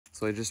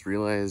So I just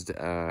realized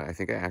I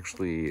think I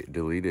actually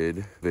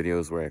deleted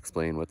videos where I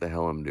explain what the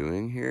hell I'm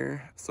doing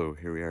here. So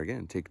here we are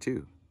again, take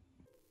two.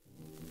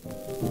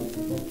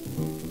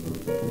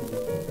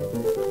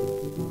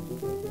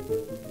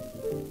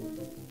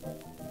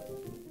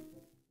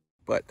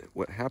 But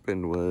what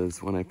happened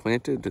was when I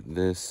planted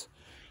this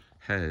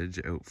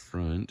hedge out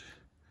front,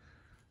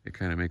 it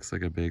kind of makes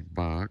like a big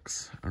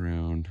box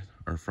around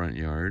our front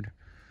yard.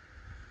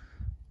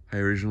 I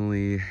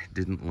originally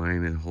didn't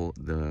line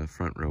the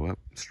front row up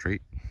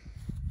straight.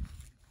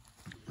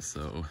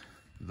 So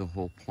the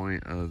whole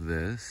point of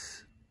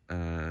this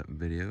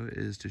video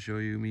is to show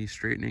you me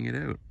straightening it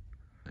out.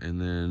 And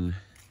then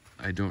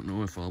I don't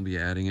know if I'll be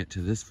adding it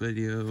to this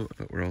video,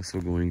 but we're also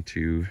going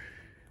to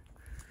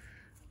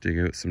dig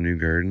out some new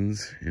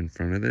gardens in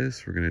front of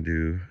this. We're gonna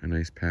do a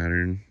nice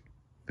pattern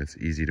that's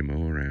easy to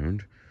mow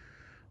around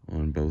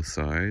on both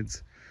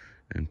sides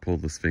and pull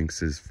the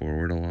sphinxes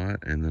forward a lot,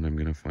 and then I'm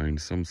gonna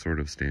find some sort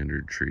of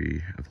standard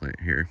tree to plant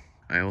here.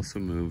 I also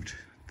moved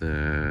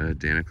the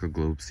Danica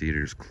Globe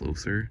cedars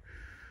closer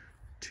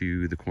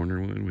to the corner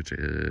one, which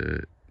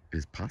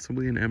is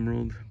possibly an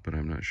emerald, but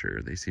I'm not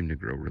sure. They seem to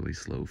grow really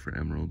slow for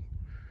emerald.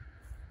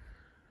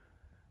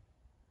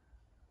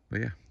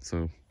 But yeah,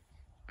 so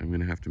I'm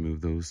gonna have to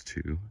move those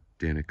two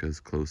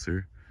Danicas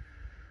closer.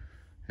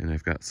 And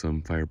I've got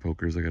some fire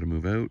pokers I gotta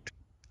move out.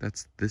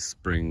 That's this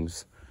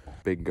spring's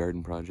big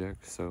garden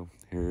project, so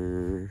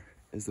here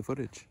is the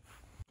footage.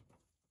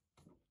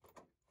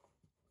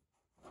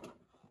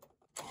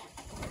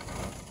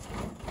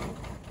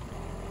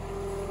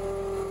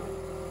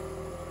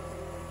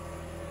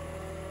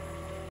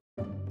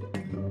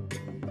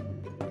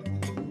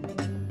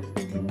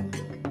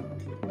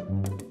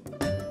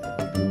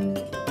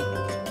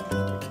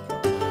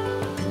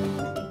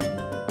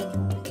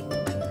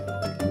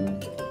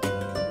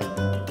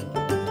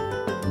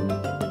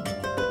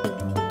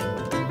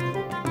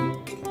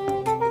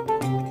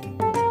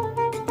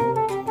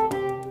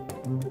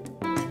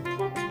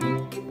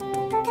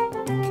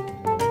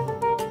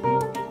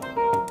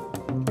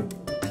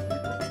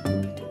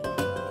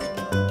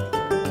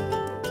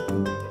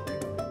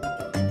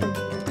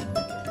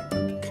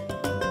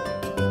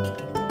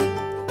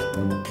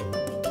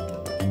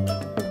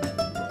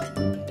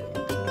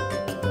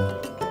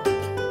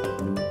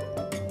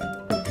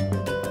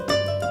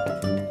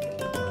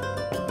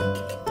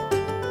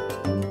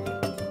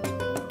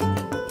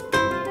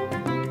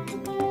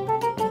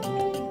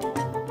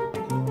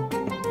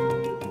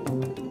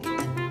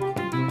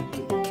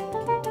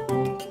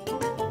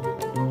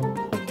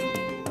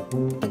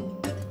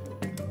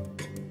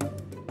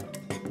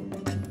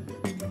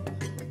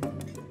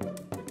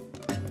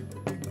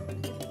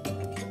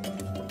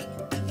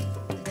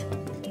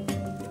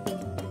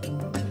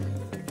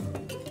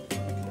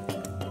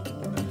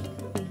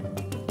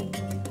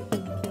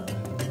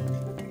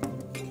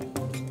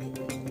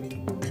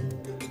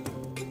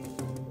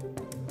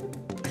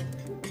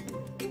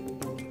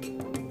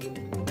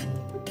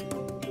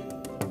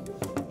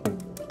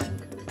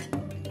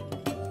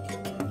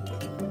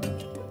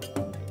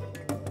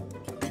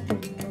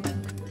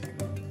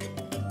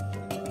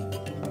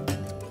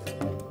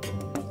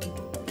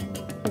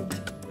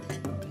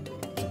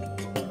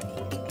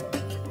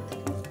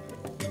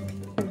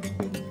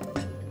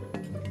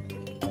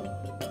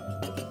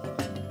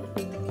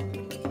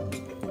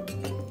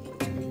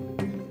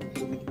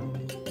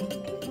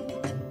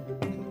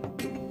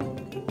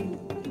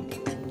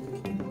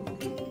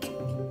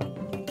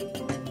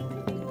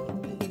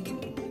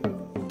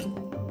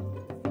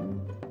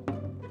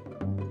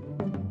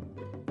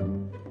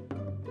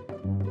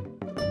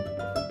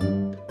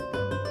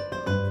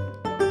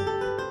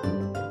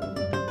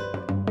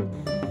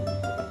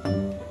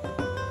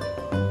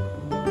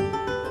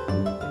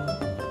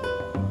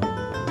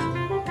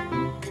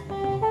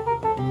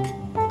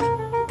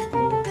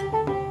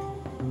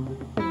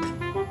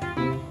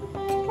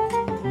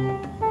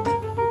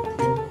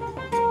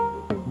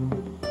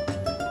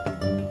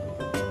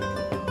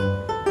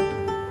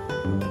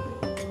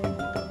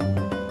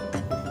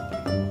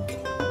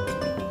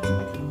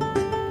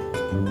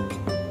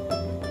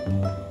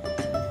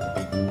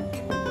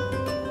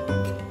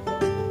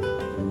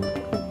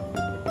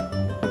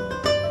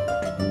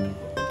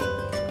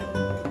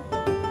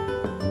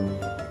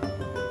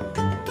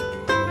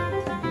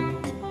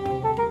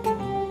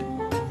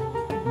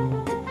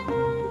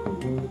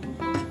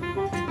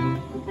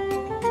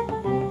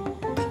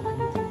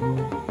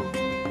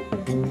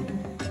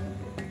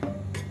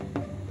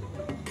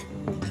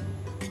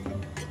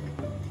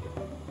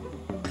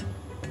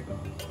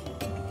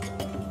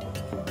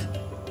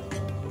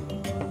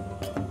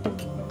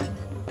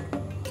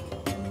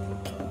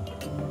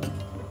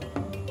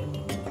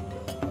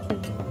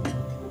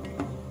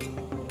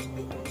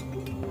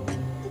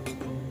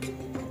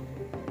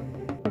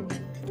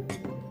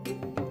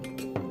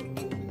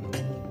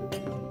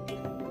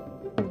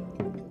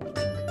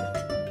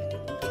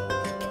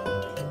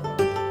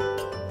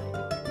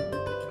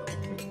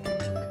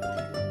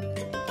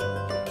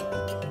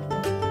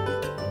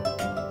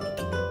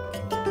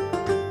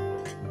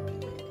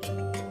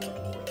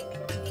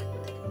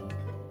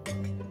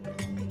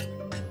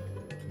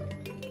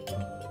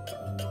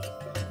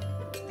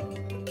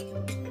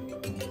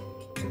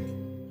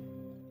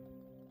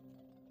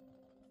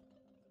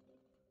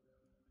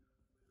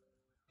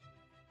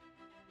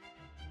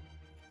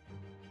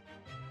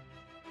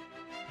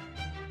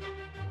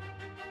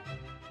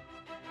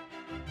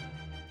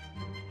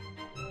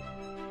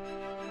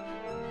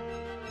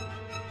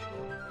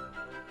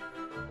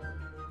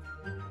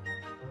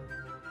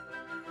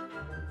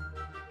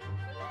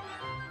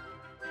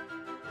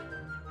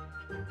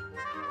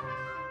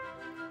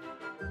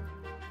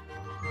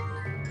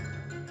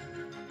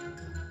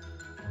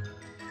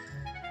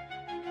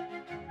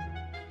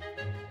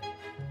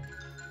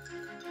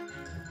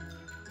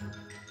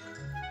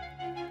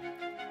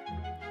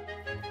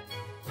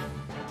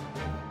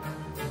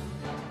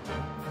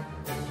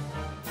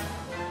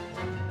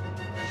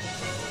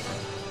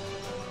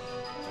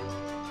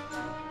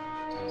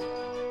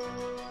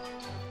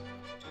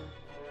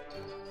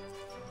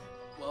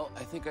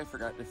 think I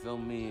forgot to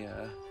film me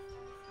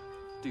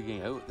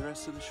digging out the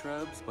rest of the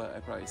shrubs, but I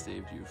probably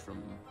saved you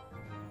from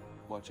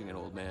watching an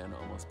old man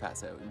almost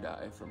pass out and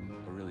die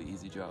from a really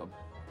easy job.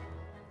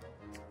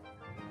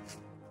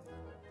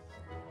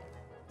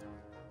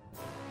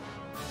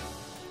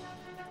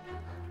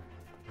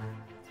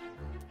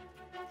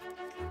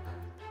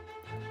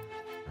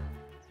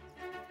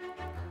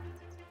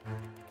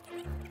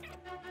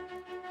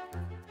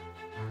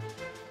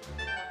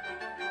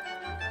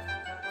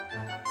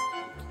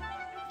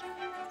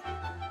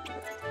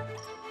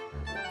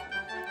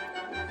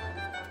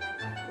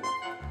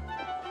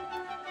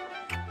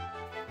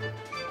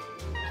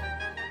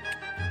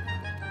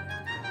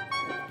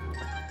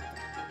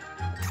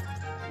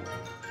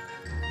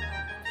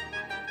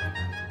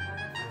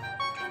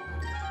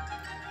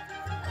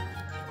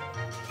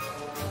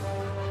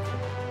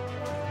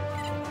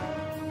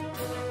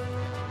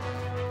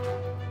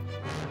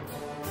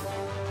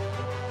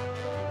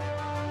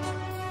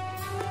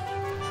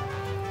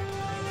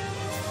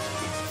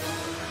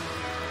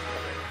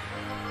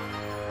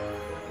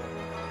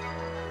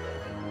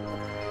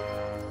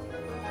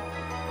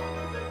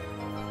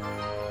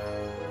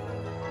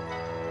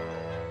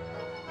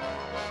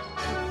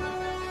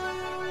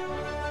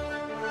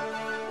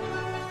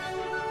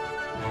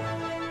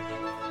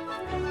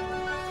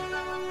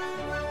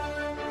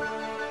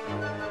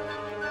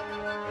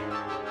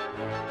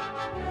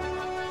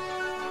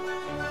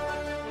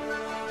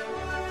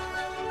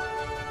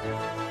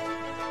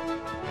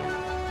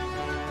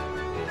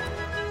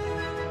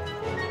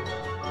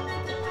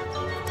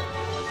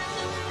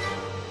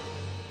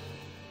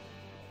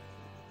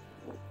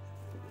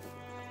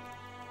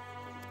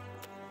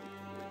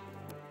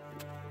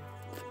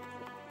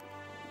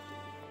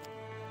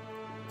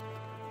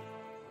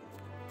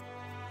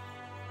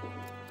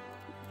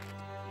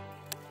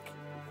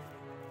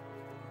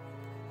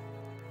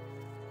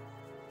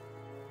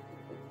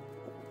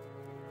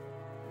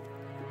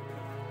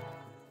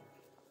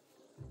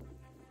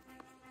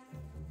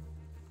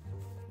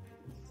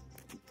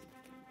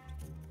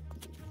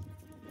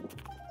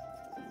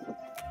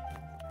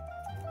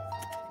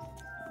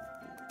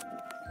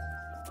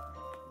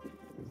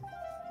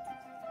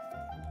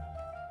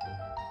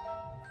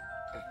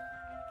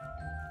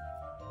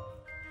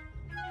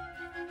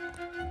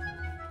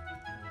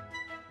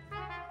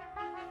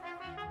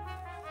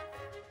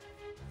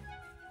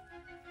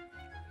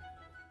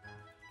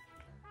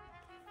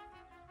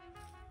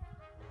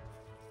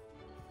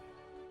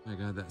 My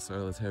God, that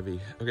soil is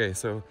heavy. Okay,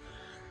 so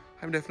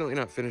I'm definitely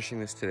not finishing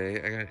this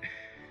today. I got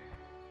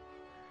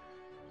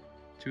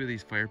 2 of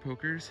these fire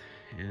pokers,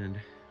 and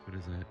what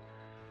is that?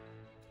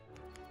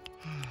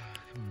 Come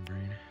on,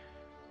 brain.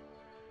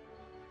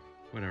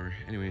 Whatever.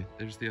 Anyway,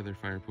 there's the other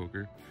fire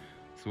poker.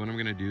 So what I'm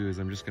gonna do is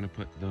I'm just gonna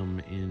put them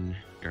in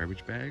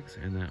garbage bags,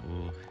 and that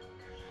will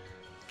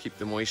keep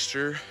the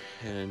moisture,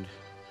 and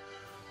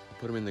I'll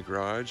put them in the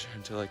garage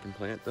until I can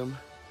plant them,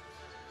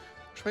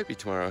 which might be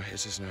tomorrow.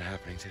 It's just not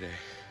happening today.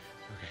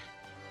 Okay.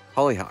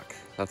 Hollyhock,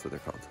 that's what they're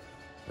called.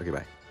 Okay,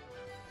 bye.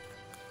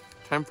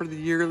 Time for the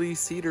yearly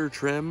cedar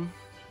trim.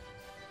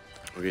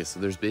 Okay,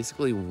 so there's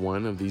basically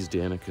one of these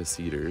Danica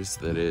cedars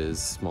that is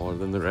smaller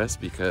than the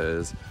rest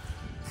because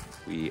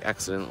we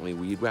accidentally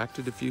weed whacked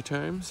it a few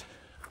times,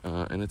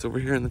 and it's over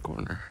here in the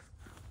corner.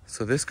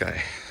 So this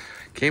guy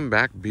came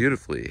back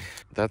beautifully.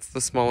 That's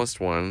the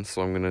smallest one,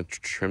 so I'm gonna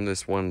trim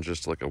this one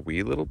just like a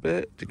wee little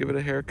bit to give it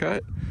a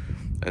haircut.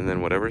 And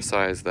then whatever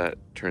size that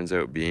turns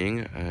out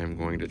being, I'm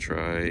going to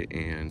try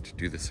and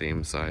do the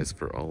same size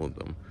for all of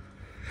them.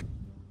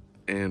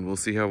 And we'll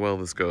see how well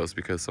this goes,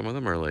 because some of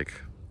them are like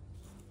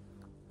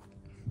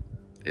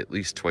at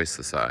least twice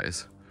the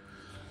size.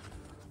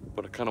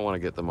 But I kind of want to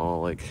get them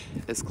all like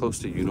as close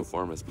to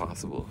uniform as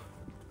possible,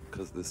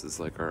 because this is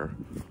like our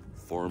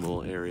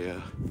formal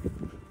area,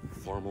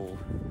 formal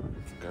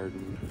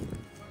garden.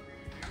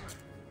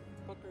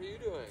 What are you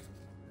doing?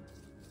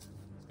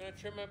 I'm gonna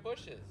trim my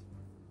bushes.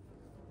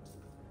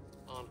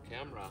 On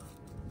camera.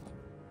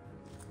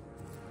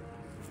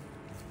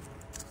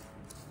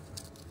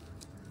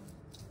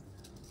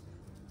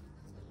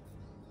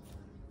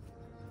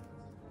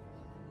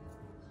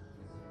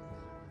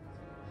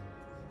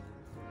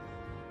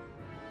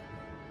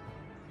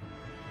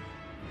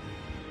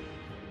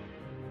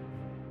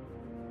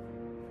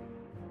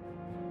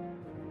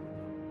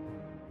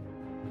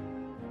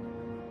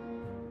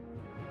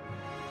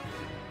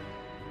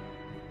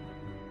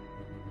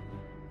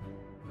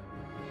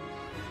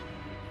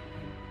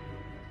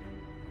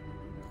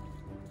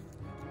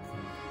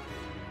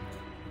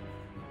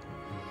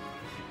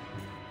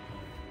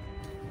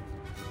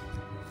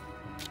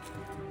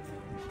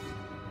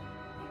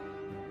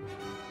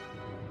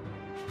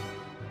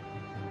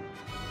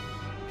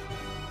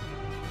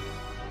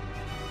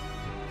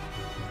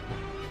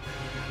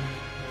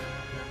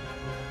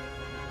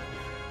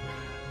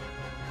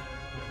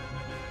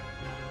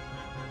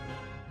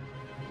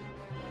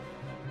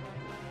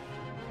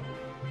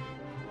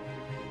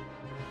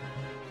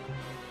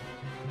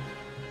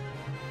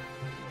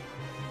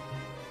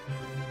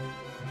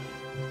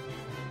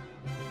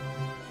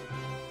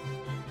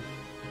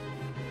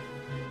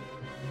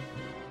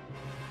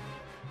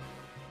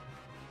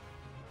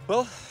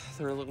 Well,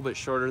 they're a little bit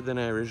shorter than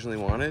I originally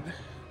wanted.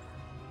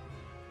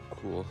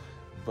 Cool.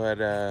 But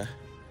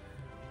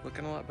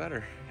looking a lot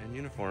better and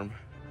uniform.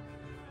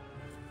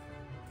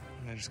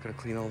 I just gotta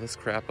clean all this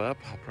crap up.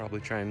 I'll probably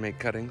try and make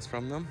cuttings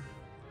from them.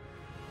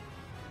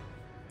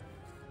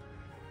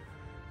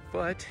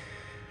 But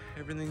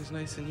everything's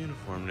nice and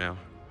uniform now.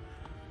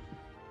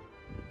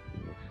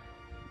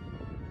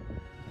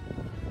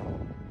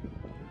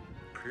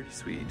 Pretty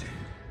sweet.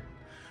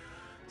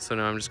 So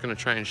now I'm just gonna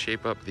try and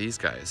shape up these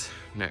guys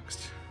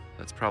next.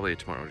 That's probably a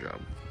tomorrow job.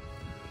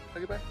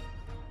 Okay, bye.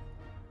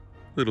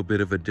 Little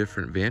bit of a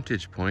different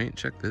vantage point.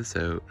 Check this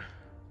out.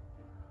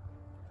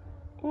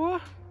 Oh,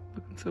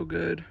 looking so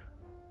good.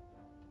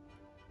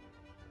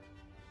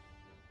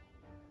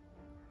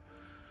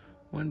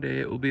 One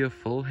day it will be a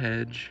full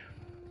hedge.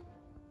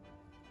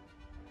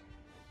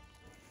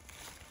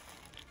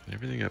 And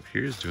everything up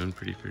here is doing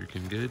pretty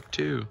freaking good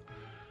too.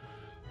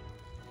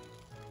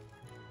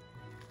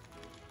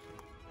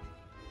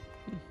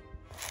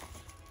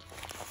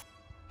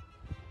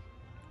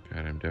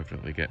 God, I'm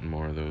definitely getting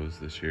more of those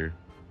this year.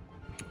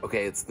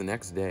 Okay, it's the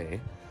next day.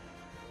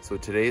 So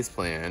today's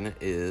plan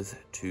is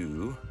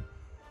to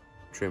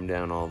trim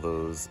down all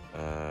those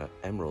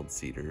emerald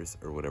cedars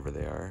or whatever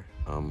they are.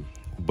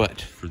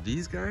 But for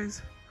these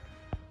guys,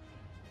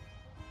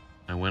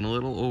 I went a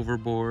little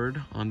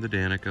overboard on the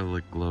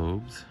Danica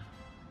globes.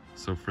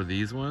 So for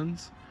these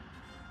ones,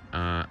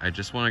 I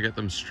just want to get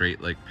them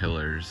straight like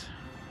pillars,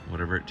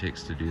 whatever it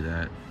takes to do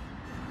that.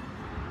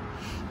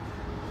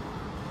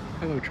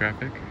 Hello,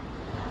 traffic.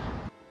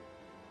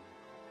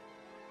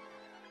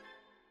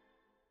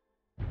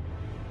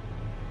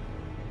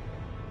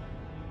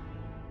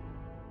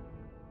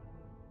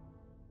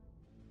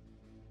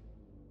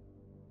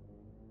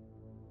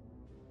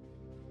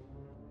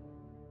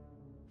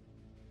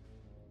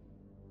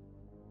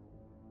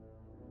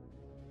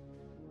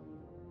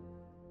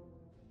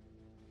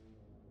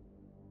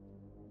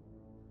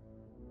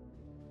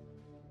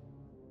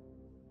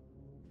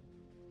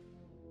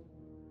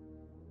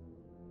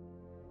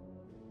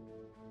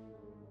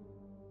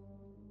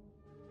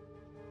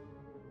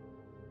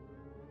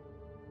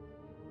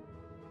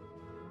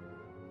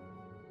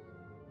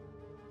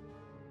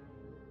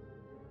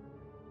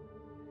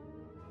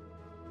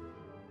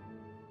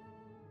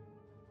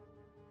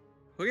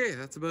 Okay,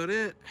 that's about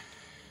it.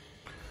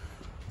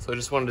 So I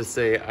just wanted to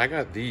say I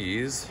got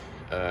these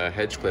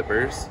hedge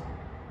clippers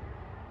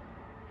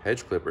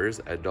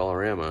at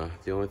Dollarama.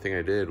 The only thing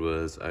I did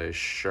was I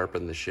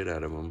sharpened the shit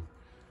out of them.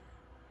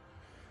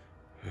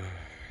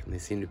 And they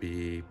seem to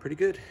be pretty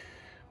good.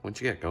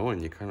 Once you get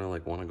going, you kind of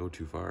like want to go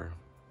too far.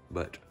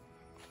 But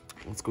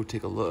let's go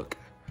take a look.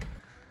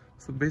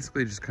 So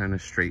basically just kind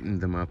of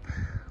straightened them up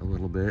a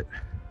little bit.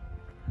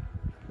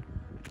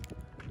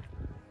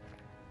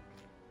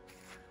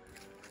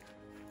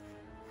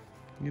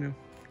 You know,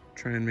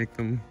 try and make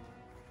them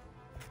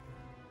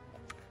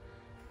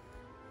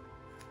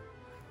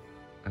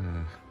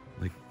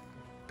like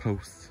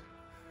posts,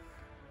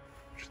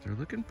 which they're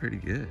looking pretty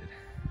good.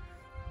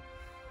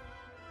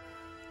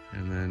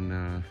 And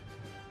then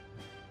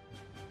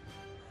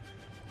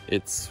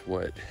it's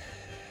what,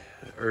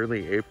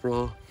 early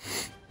April,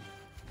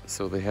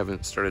 so they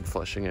haven't started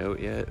flushing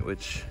out yet,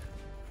 which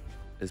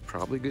is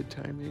probably good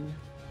timing.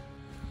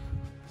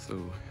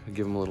 So I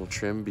give them a little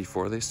trim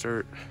before they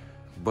start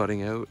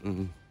budding out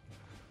and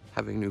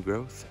having new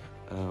growth.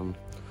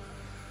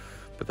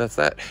 But that's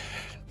that.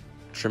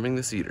 Trimming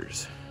the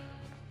cedars.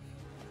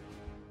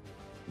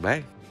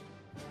 Bye.